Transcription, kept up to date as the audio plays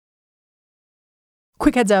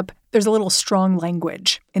Quick heads up, there's a little strong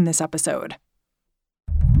language in this episode.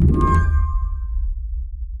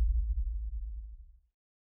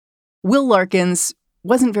 Will Larkins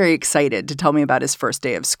wasn't very excited to tell me about his first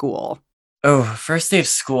day of school. Oh, first day of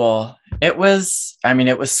school. It was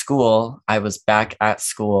school. I was back at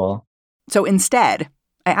school. So instead,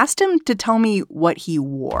 I asked him to tell me what he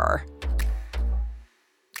wore.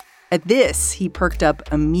 At this, he perked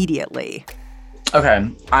up immediately.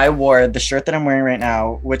 Okay, I wore the shirt that I'm wearing right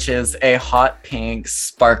now, which is a hot pink,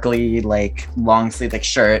 sparkly, long sleeve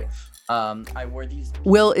shirt. I wore these.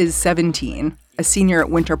 Will is 17, a senior at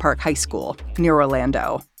Winter Park High School near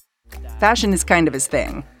Orlando. Fashion is kind of his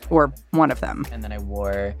thing, or one of them. And then I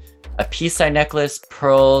wore a peace sign necklace,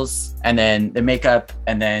 pearls, and then the makeup,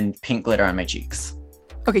 and then pink glitter on my cheeks.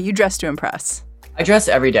 Okay, you dress to impress. I dress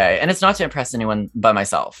every day, and it's not to impress anyone but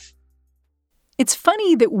myself. It's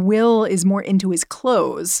funny that Will is more into his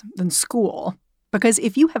clothes than school, because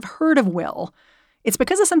if you have heard of Will, it's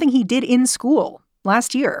because of something he did in school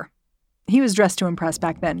last year. He was dressed to impress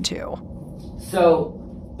back then, too.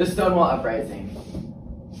 So, the Stonewall Uprising.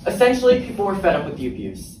 Essentially, people were fed up with the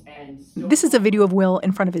abuse. This is a video of Will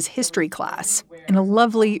in front of his history class in a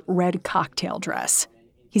lovely red cocktail dress.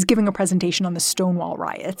 He's giving a presentation on the Stonewall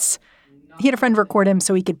riots. He had a friend record him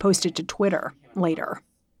so he could post it to Twitter later.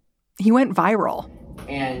 He went viral.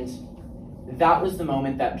 And that was the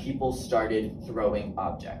moment that people started throwing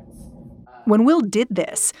objects. When Will did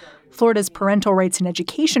this, Florida's Parental Rights and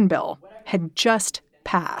Education bill had just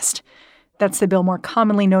passed. That's the bill more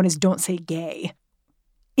commonly known as Don't Say Gay.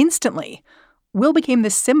 Instantly, Will became the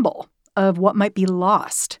symbol of what might be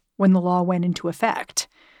lost when the law went into effect,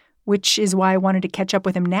 which is why I wanted to catch up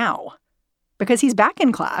with him now. Because he's back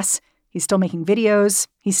in class, he's still making videos,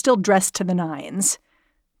 he's still dressed to the nines.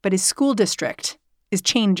 But his school district is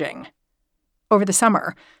changing. Over the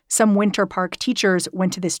summer, some Winter Park teachers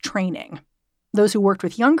went to this training. Those who worked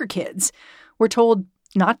with younger kids were told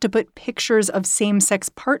not to put pictures of same-sex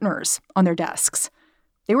partners on their desks.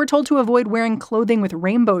 They were told to avoid wearing clothing with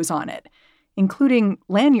rainbows on it, including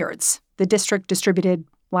lanyards the district distributed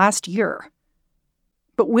last year.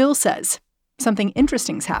 But Will says something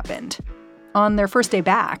interesting's happened. On their first day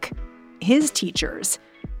back, his teachers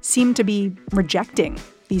seemed to be rejecting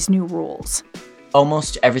these new rules.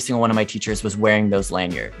 Almost every single one of my teachers was wearing those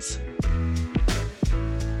lanyards.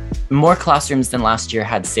 More classrooms than last year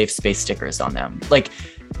had safe space stickers on them.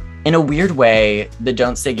 In a weird way, the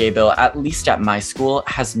Don't Say Gay bill, at least at my school,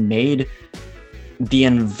 has made the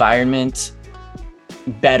environment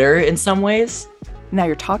better in some ways. Now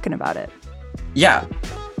you're talking about it. Yeah.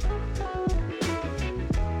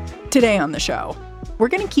 Today on the show, we're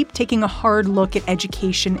going to keep taking a hard look at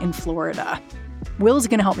education in Florida. Will's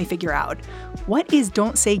going to help me figure out, what is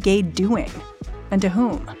Don't Say Gay doing? And to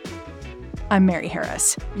whom? I'm Mary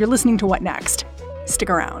Harris. You're listening to What Next? Stick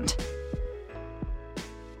around.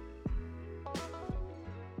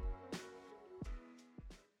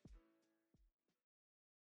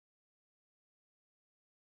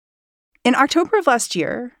 In October of last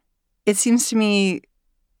year, it seems to me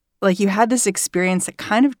like you had this experience that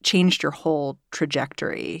kind of changed your whole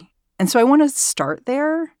trajectory. And so I want to start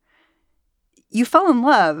there. You fell in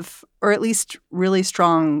love, or at least really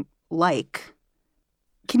strong like.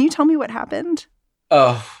 Can you tell me what happened?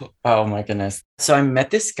 Oh my goodness. So I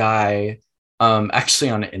met this guy actually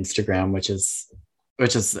on Instagram, which is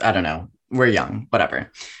I don't know. We're young, whatever.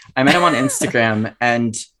 I met him on Instagram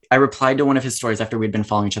and I replied to one of his stories after we'd been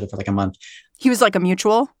following each other for a month. He was like a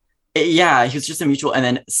mutual? Yeah, he was just a mutual. And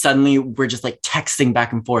then suddenly we're just texting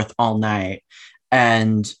back and forth all night.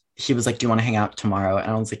 And he was like, do you want to hang out tomorrow? And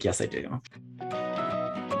I was like, yes, I do.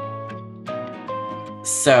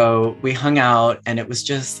 So we hung out and it was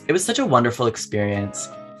such a wonderful experience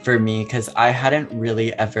for me because I hadn't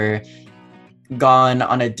really ever gone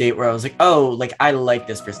on a date where I was like, oh, I like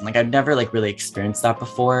this person. I'd never really experienced that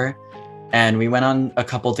before. And we went on a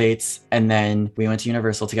couple dates and then we went to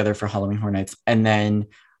Universal together for Halloween Horror Nights. And then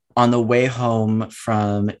on the way home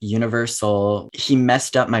from Universal, he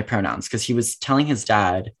messed up my pronouns because he was telling his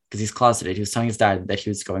dad, because he's closeted, he was telling his dad that he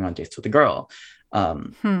was going on dates with a girl.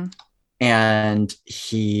 And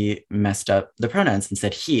he messed up the pronouns and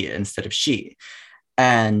said he instead of she.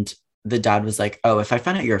 And the dad was like, oh, if I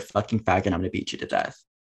find out you're a fucking faggot, I'm going to beat you to death.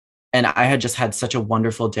 And I had just had such a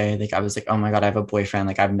wonderful day. I was like, oh my God, I have a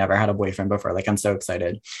boyfriend. I've never had a boyfriend before. I'm so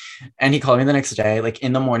excited. And he called me the next day,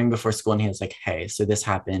 in the morning before school. And he was like, hey, so this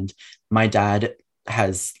happened. My dad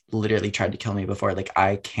has literally tried to kill me before.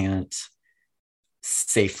 I can't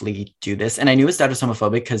safely do this. And I knew his dad was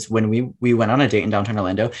homophobic because when we went on a date in downtown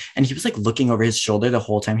Orlando and he was like looking over his shoulder the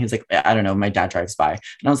whole time. He was like, I don't know, my dad drives by.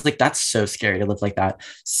 And I was like, that's so scary to live like that.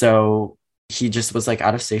 So he just was like,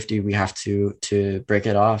 out of safety, we have to break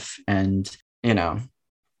it off. And, you know,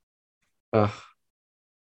 ugh.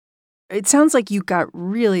 It sounds like you got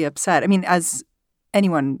really upset. I mean, as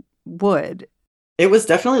anyone would. It was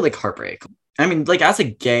definitely like heartbreak. I mean, like as a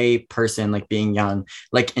gay person, like being young,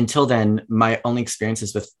 like until then, my only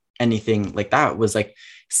experiences with anything like that was like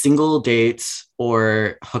single dates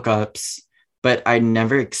or hookups, but I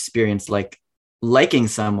never experienced like liking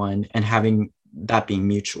someone and having that being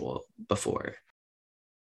mutual before.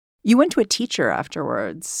 You went to a teacher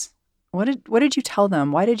afterwards. What did you tell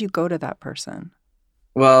them? Why did you go to that person?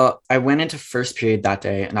 Well, I went into first period that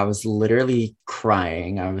day and I was literally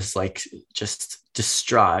crying. I was like just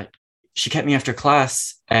distraught. She kept me after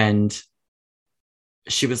class and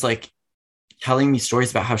she was like telling me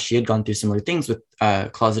stories about how she had gone through similar things with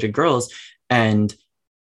closeted girls and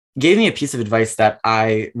gave me a piece of advice that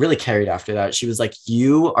I really carried after that. She was like,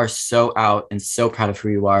 you are so out and so proud of who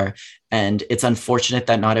you are. And it's unfortunate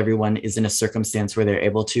that not everyone is in a circumstance where they're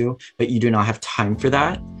able to, but you do not have time for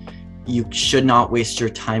that. You should not waste your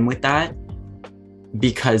time with that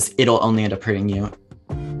because it'll only end up hurting you.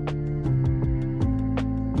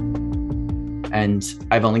 And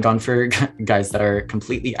I've only gone for guys that are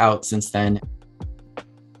completely out since then.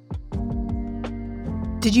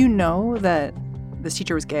 Did you know that this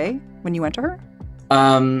teacher was gay when you went to her?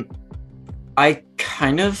 I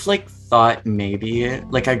kind of like thought maybe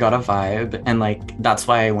like I got a vibe and like that's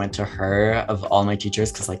why I went to her of all my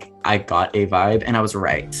teachers because like I got a vibe and I was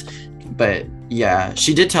right. But yeah,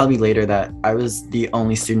 she did tell me later that I was the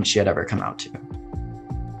only student she had ever come out to.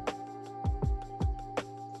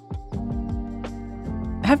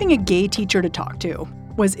 Having a gay teacher to talk to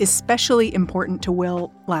was especially important to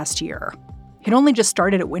Will last year. He'd only just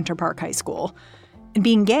started at Winter Park High School, and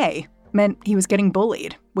being gay meant he was getting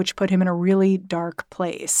bullied, which put him in a really dark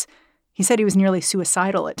place. He said he was nearly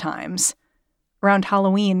suicidal at times. Around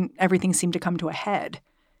Halloween, everything seemed to come to a head.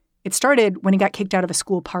 It started when he got kicked out of a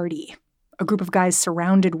school party. A group of guys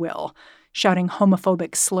surrounded Will, shouting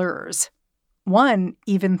homophobic slurs. One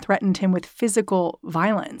even threatened him with physical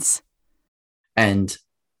violence. And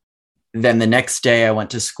then the next day I went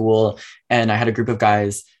to school and I had a group of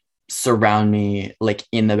guys surround me like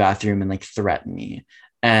in the bathroom and like threaten me.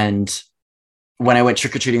 And when I went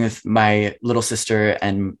trick-or-treating with my little sister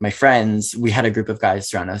and my friends, we had a group of guys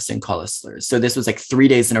surround us and call us slurs. So this was like 3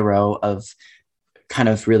 days in a row of kind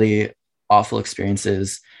of really awful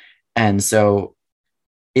experiences. And so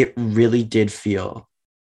it really did feel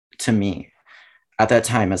to me at that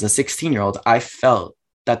time as a 16-year-old, I felt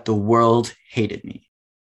that the world hated me.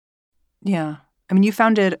 Yeah. I mean, you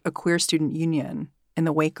founded a queer student union in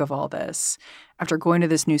the wake of all this, after going to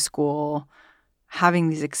this new school, having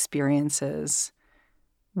these experiences.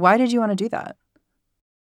 Why did you want to do that?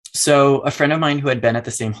 So a friend of mine who had been at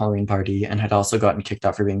the same Halloween party and had also gotten kicked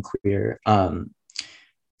out for being queer,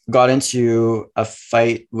 got into a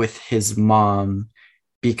fight with his mom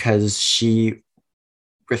because she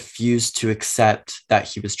refused to accept that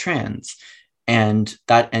he was trans. And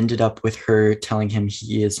that ended up with her telling him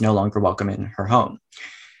he is no longer welcome in her home.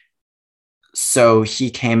 So he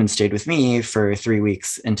came and stayed with me for 3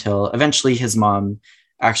 weeks until eventually his mom,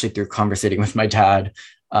 actually through conversating with my dad,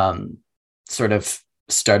 sort of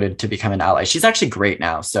started to become an ally. She's actually great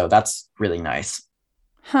now, so that's really nice.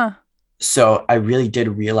 Huh. So I really did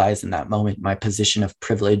realize in that moment my position of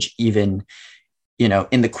privilege, even, you know,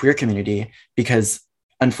 in the queer community, because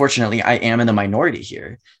unfortunately I am in the minority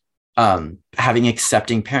here. Having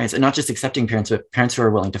accepting parents, and not just accepting parents, but parents who are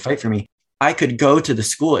willing to fight for me. I could go to the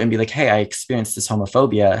school and be like, hey, I experienced this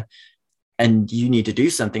homophobia and you need to do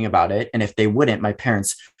something about it. And if they wouldn't, my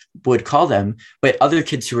parents would call them. But other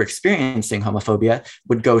kids who were experiencing homophobia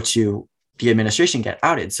would go to the administration, get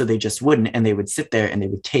outed. So they just wouldn't, and they would sit there and they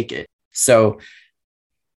would take it. So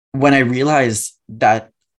when I realized that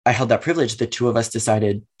I held that privilege, the two of us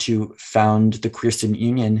decided to found the Queer Student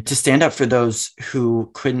Union to stand up for those who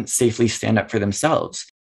couldn't safely stand up for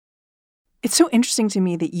themselves. It's so interesting to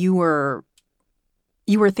me that you were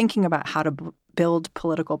thinking about how to build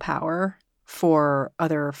political power for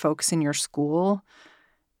other folks in your school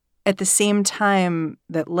at the same time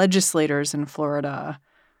that legislators in Florida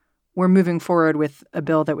were moving forward with a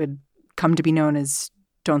bill that would come to be known as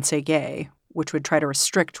Don't Say Gay, which would try to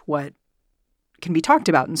restrict what can be talked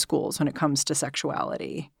about in schools when it comes to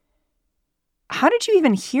sexuality. How did you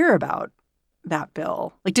even hear about that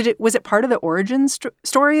bill? Like, was it part of the origin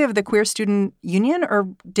story of the Queer Student Union, or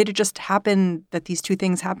did it just happen that these two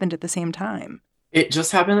things happened at the same time? It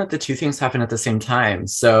just happened that the two things happened at the same time.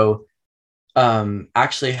 So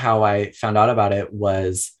actually how I found out about it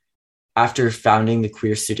was after founding the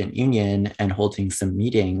Queer Student Union and holding some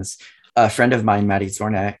meetings. A friend of mine, Maddie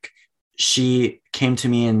Zornek, she came to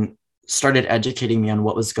me and started educating me on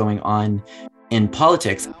what was going on in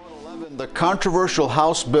politics. The controversial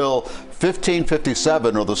House Bill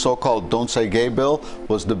 1557, or the so-called Don't Say Gay bill,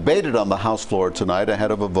 was debated on the House floor tonight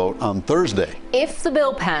ahead of a vote on Thursday. If the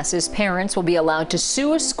bill passes, parents will be allowed to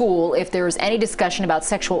sue a school if there is any discussion about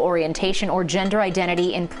sexual orientation or gender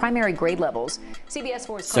identity in primary grade levels. CBS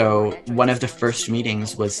 4's So one of the first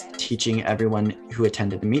meetings was teaching everyone who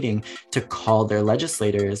attended the meeting to call their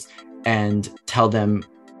legislators and tell them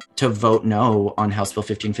to vote no on House Bill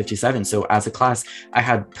 1557. So as a class, I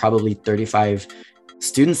had probably 35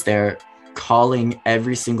 students there calling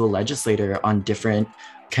every single legislator on different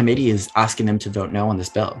committees, asking them to vote no on this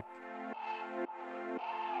bill.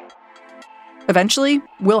 Eventually,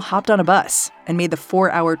 Will hopped on a bus and made the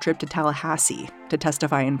 4-hour trip to Tallahassee to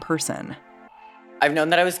testify in person. I've known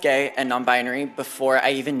that I was gay and non-binary before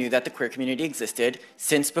I even knew that the queer community existed,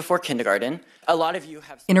 since before kindergarten. A lot of you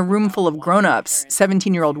have... In a room full of grown-ups,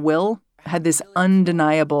 17-year-old Will had this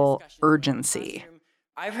undeniable urgency.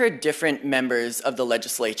 I've heard different members of the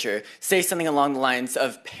legislature say something along the lines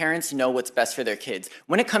of parents know what's best for their kids.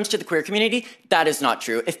 When it comes to the queer community, that is not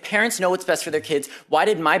true. If parents know what's best for their kids, why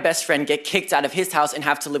did my best friend get kicked out of his house and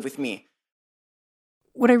have to live with me?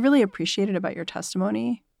 What I really appreciated about your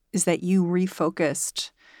testimony is that you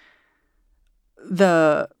refocused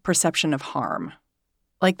the perception of harm.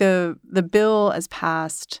 Like the bill as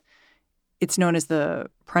passed, it's known as the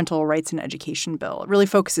Parental Rights and Education Bill. It really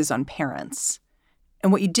focuses on parents.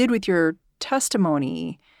 And what you did with your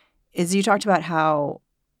testimony is you talked about how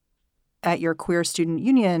at your Queer Student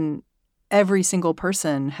Union, every single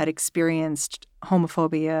person had experienced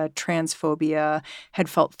homophobia, transphobia, had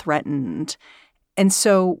felt threatened. And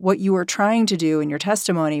so what you were trying to do in your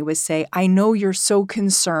testimony was say, I know you're so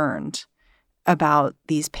concerned about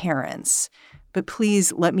these parents, but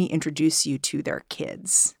please let me introduce you to their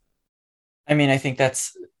kids. I mean, I think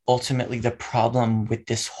that's ultimately the problem with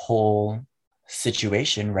this whole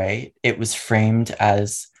situation, right? It was framed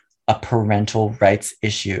as a parental rights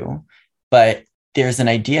issue, but there's an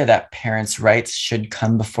idea that parents' rights should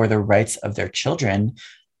come before the rights of their children,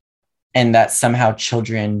 and that somehow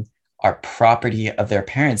children are property of their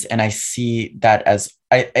parents. And I see that as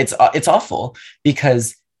it's awful,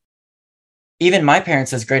 because even my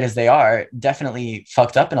parents, as great as they are, definitely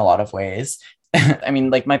fucked up in a lot of ways. I mean,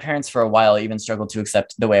 like my parents for a while even struggled to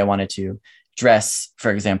accept the way I wanted to dress.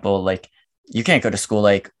 For example, like you can't go to school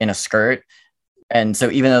like in a skirt. And so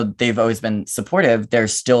even though they've always been supportive,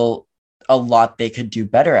 there's still a lot they could do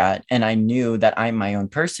better at. And I knew that I'm my own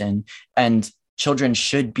person, and children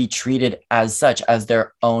should be treated as such, as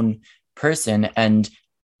their own person, and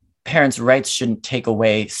parents' rights shouldn't take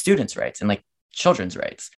away students' rights and like children's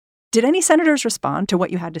rights. Did any senators respond to what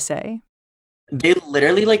you had to say? They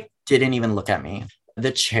literally like didn't even look at me.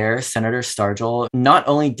 The chair, Senator Stargel, not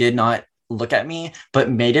only did not look at me, but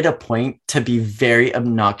made it a point to be very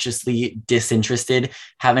obnoxiously disinterested,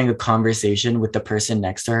 having a conversation with the person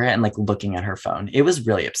next to her and like looking at her phone. It was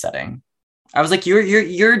really upsetting. I was like,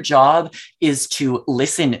 your job is to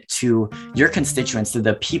listen to your constituents, to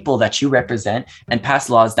the people that you represent, and pass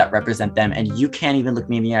laws that represent them. And you can't even look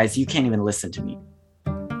me in the eyes. You can't even listen to me.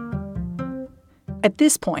 At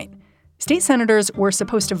this point, state senators were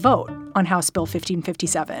supposed to vote on House Bill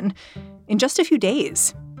 1557 in just a few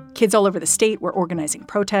days. Kids all over the state were organizing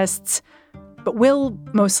protests, but Will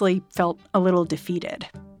mostly felt a little defeated.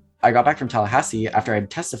 I got back from Tallahassee after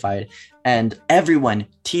I'd testified, and everyone,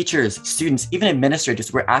 teachers, students, even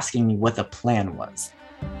administrators were asking me what the plan was.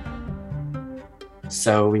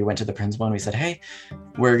 So we went to the principal and we said, hey,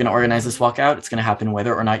 we're going to organize this walkout. It's going to happen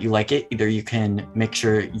whether or not you like it. Either you can make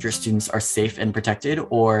sure your students are safe and protected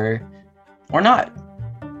or not.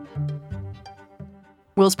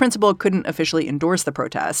 Will's principal couldn't officially endorse the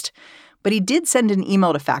protest, but he did send an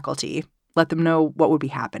email to faculty, let them know what would be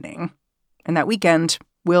happening. And that weekend,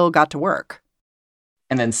 Will got to work.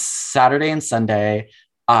 And then Saturday and Sunday,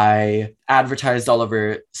 I advertised all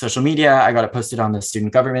over social media. I got it posted on the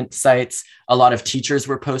student government sites. A lot of teachers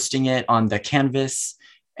were posting it on the Canvas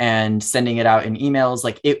and sending it out in emails.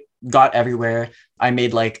 Like it got everywhere. I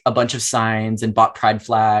made like a bunch of signs and bought pride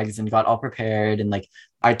flags and got all prepared. And like,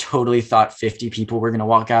 I totally thought 50 people were going to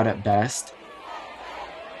walk out at best.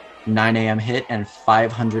 9 a.m. hit and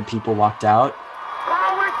 500 people walked out.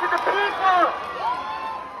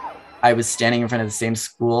 I was standing in front of the same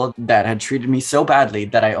school that had treated me so badly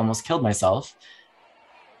that I almost killed myself.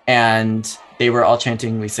 And they were all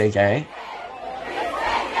chanting, "We say gay."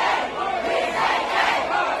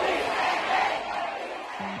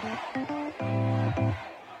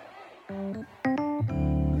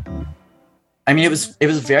 I mean, it was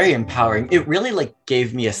very empowering. It really like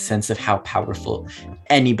gave me a sense of how powerful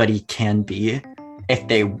anybody can be if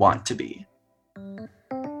they want to be.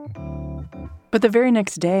 But the very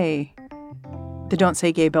next day, the Don't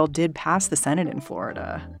Say Gay bill did pass the Senate in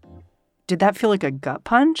Florida. Did that feel like a gut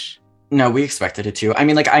punch? No, we expected it to. I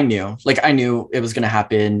mean, I knew it was going to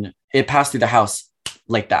happen. It passed through the House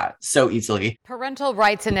like that so easily. Parental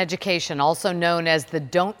rights in education, also known as the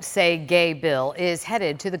Don't Say Gay bill, is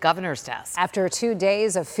headed to the governor's desk. After 2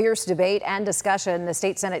 days of fierce debate and discussion, the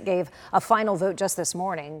state Senate gave a final vote just this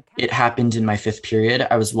morning. It happened in my 5th period.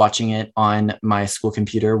 I was watching it on my school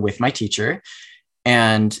computer with my teacher,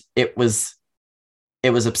 and it was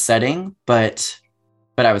upsetting, but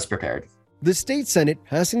I was prepared. The state Senate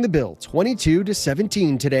passing the bill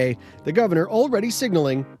 22-17 today. The governor already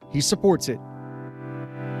signaling he supports it.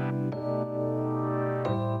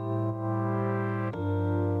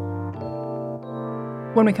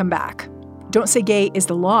 When we come back, Don't Say Gay is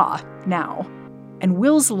the law now, and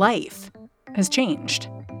Will's life has changed.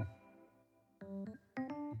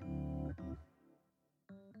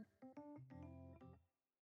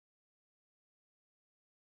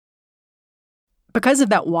 Because of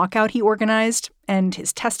that walkout he organized, and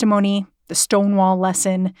his testimony, the Stonewall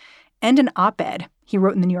lesson, and an op-ed he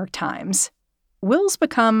wrote in the New York Times, Will's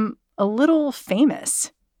become a little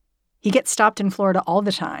famous. He gets stopped in Florida all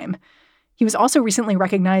the time. He was also recently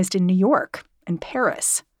recognized in New York and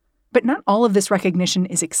Paris. But not all of this recognition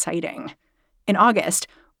is exciting. In August,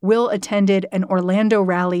 Will attended an Orlando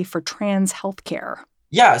rally for trans healthcare.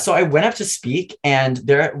 Yeah, so I went up to speak, and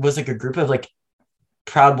there was like a group of like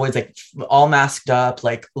Proud Boys, like all masked up,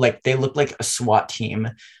 like they looked like a SWAT team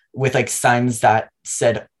with like signs that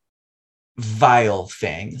said vile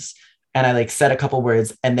things. And I like said a couple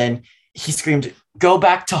words, and then he screamed, "Go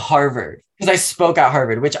back to Harvard." Because I spoke at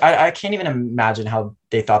Harvard, which I can't even imagine how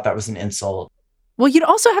they thought that was an insult. Well, you'd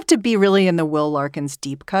also have to be really in the Will Larkins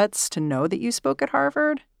deep cuts to know that you spoke at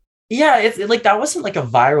Harvard. Yeah, it's like that wasn't like a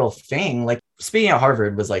viral thing. Like speaking at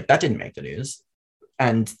Harvard was like, that didn't make the news.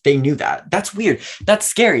 And they knew that. That's weird. That's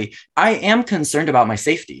scary. I am concerned about my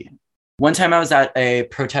safety. One time I was at a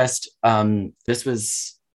protest. This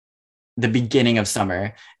was the beginning of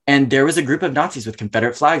summer. And there was a group of Nazis with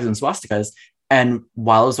Confederate flags and swastikas. And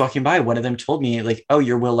while I was walking by, one of them told me, like, "Oh,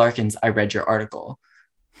 you're Will Larkins. I read your article."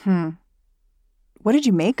 What did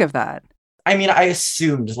you make of that? I mean, I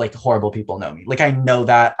assumed like horrible people know me. Like, I know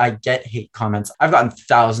that I get hate comments. I've gotten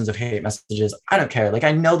thousands of hate messages. I don't care. Like,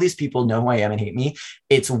 I know these people know who I am and hate me.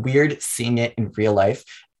 It's weird seeing it in real life.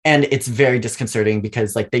 And it's very disconcerting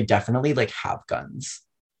because like they definitely like have guns.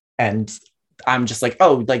 And I'm just like,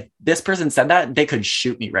 oh, like this person said that, they could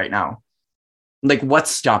shoot me right now. Like,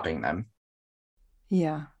 what's stopping them?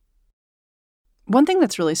 Yeah. One thing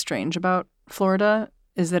that's really strange about Florida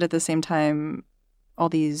is that at the same time, all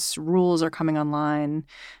these rules are coming online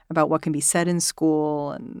about what can be said in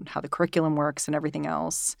school and how the curriculum works and everything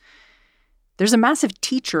else. There's a massive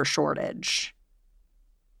teacher shortage.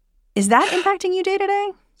 Is that impacting you day to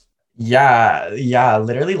day? Yeah.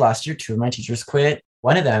 Literally last year, 2 of my teachers quit.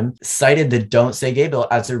 One of them cited the Don't Say Gay bill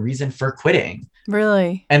as a reason for quitting.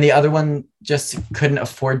 Really? And the other one just couldn't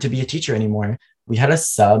afford to be a teacher anymore. We had a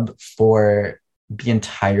sub for the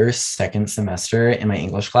entire second semester in my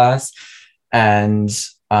English class. And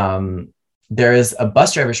there is a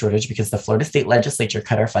bus driver shortage because the Florida state legislature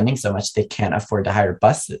cut our funding so much they can't afford to hire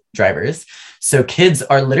bus drivers. So kids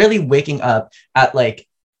are literally waking up at like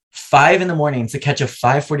 5 a.m. to catch a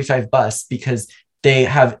 5:45 bus because they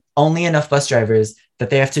have only enough bus drivers that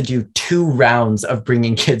they have to do 2 rounds of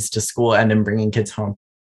bringing kids to school and then bringing kids home.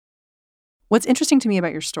 What's interesting to me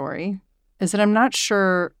about your story is that I'm not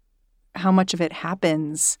sure how much of it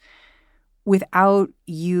happens without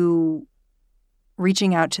you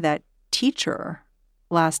reaching out to that teacher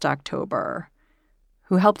last October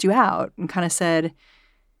who helped you out and kind of said,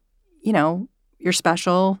 you know, you're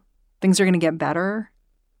special, things are going to get better.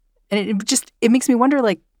 And it makes me wonder,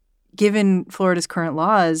 like, given Florida's current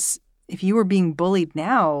laws, if you were being bullied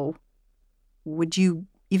now, would you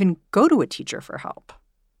even go to a teacher for help?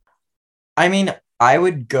 I mean, I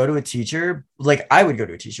would go to a teacher,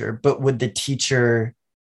 but would the teacher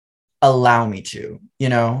allow me to, you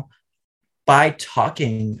know? By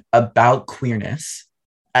talking about queerness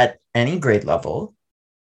at any grade level,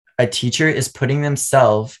 a teacher is putting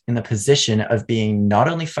themselves in the position of being not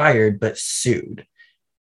only fired, but sued.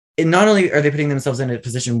 And not only are they putting themselves in a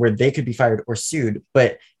position where they could be fired or sued,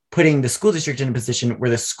 but putting the school district in a position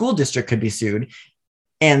where the school district could be sued,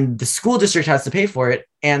 and the school district has to pay for it,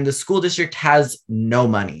 and the school district has no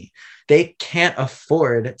money. They can't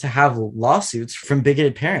afford to have lawsuits from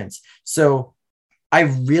bigoted parents. So I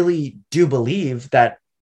really do believe that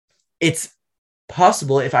it's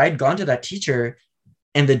possible if I had gone to that teacher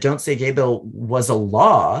and the Don't Say Gay bill was a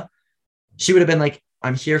law, she would have been like,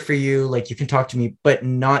 I'm here for you. Like, you can talk to me, but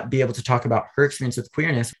not be able to talk about her experience with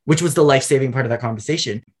queerness, which was the life-saving part of that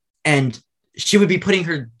conversation. And she would be putting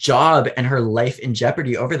her job and her life in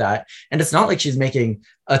jeopardy over that. And it's not like she's making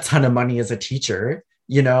a ton of money as a teacher,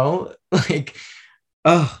 you know? Like,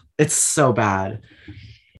 oh, it's so bad.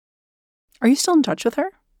 Are you still in touch with her?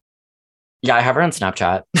 Yeah, I have her on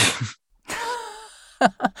Snapchat.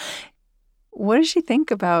 What does she think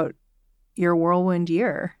about your whirlwind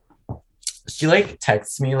year? She like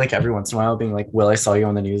texts me like every once in a while being like, Will, I saw you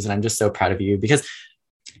on the news and I'm just so proud of you. Because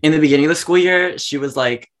in the beginning of the school year, she was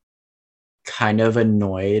like kind of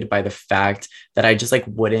annoyed by the fact that I just like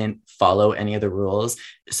wouldn't follow any of the rules.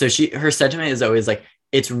 So her sentiment is always like,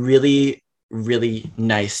 it's really, really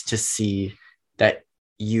nice to see that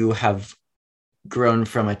you have grown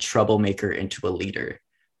from a troublemaker into a leader,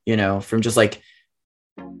 you know, from just like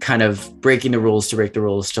kind of breaking the rules to break the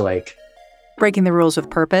rules to like breaking the rules with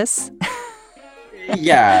purpose.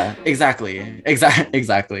 Yeah, exactly.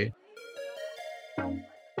 Exactly.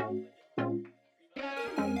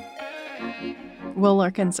 Will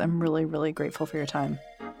Larkins, I'm really, really grateful for your time.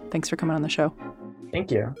 Thanks for coming on the show.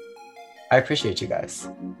 Thank you. I appreciate you guys.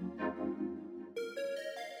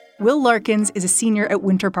 Will Larkins is a senior at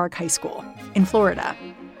Winter Park High School in Florida.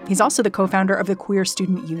 He's also the co-founder of the Queer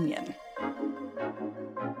Student Union.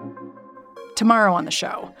 Tomorrow on the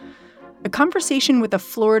show, a conversation with a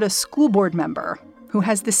Florida school board member who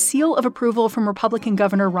has the seal of approval from Republican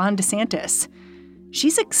Governor Ron DeSantis.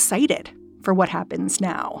 She's excited for what happens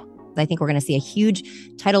now. I think we're going to see a huge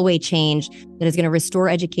tidal wave change that is going to restore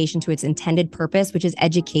education to its intended purpose, which is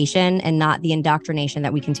education and not the indoctrination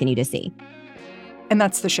that we continue to see. And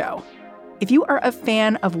that's the show. If you are a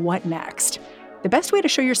fan of What Next, the best way to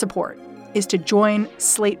show your support is to join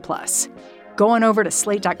Slate Plus. Go on over to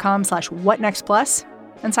slate.com/whatnextplus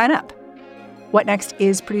and sign up. What Next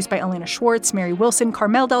is produced by Elena Schwartz, Mary Wilson,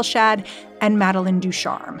 Carmel Delshad, and Madeline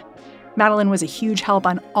Ducharme. Madeline was a huge help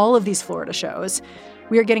on all of these Florida shows.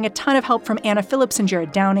 We are getting a ton of help from Anna Phillips and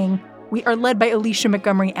Jared Downing. We are led by Alicia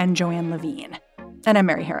Montgomery and Joanne Levine. And I'm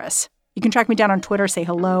Mary Harris. You can track me down on Twitter, say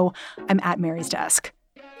hello. I'm at Mary's Desk.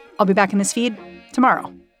 I'll be back in this feed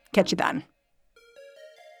tomorrow. Catch you then.